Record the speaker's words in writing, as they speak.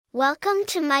Welcome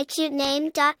to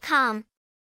mycutename.com.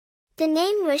 The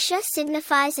name Risha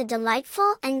signifies a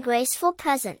delightful and graceful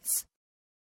presence.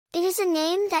 It is a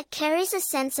name that carries a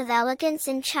sense of elegance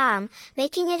and charm,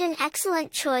 making it an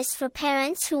excellent choice for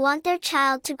parents who want their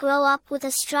child to grow up with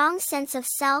a strong sense of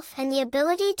self and the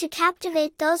ability to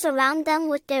captivate those around them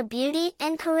with their beauty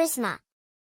and charisma.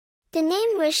 The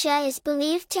name Risha is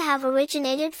believed to have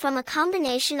originated from a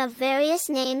combination of various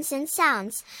names and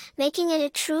sounds, making it a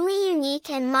truly unique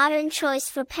and modern choice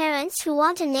for parents who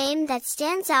want a name that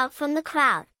stands out from the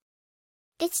crowd.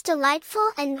 Its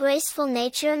delightful and graceful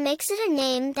nature makes it a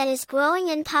name that is growing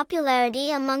in popularity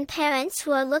among parents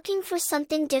who are looking for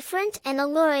something different and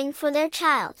alluring for their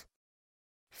child.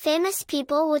 Famous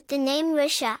people with the name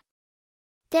Risha.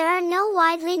 There are no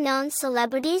widely known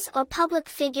celebrities or public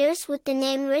figures with the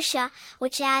name Risha,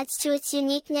 which adds to its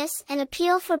uniqueness and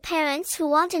appeal for parents who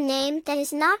want a name that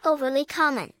is not overly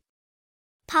common.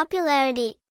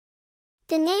 Popularity.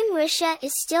 The name Risha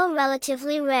is still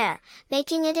relatively rare,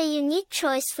 making it a unique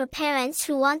choice for parents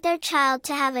who want their child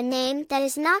to have a name that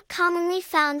is not commonly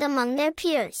found among their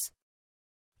peers.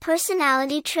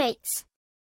 Personality traits.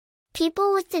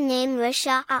 People with the name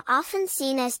Risha are often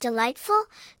seen as delightful,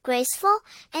 graceful,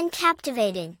 and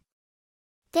captivating.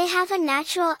 They have a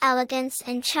natural elegance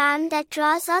and charm that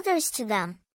draws others to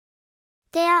them.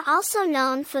 They are also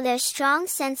known for their strong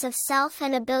sense of self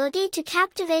and ability to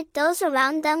captivate those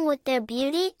around them with their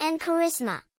beauty and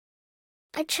charisma.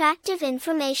 Attractive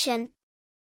information.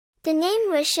 The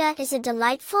name Risha is a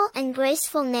delightful and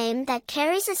graceful name that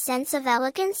carries a sense of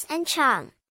elegance and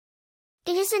charm.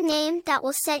 It is a name that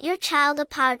will set your child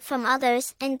apart from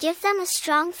others and give them a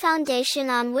strong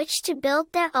foundation on which to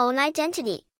build their own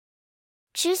identity.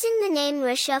 Choosing the name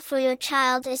Risha for your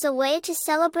child is a way to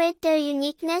celebrate their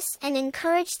uniqueness and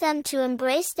encourage them to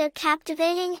embrace their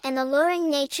captivating and alluring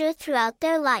nature throughout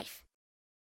their life.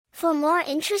 For more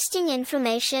interesting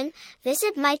information,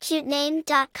 visit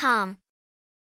mycutename.com.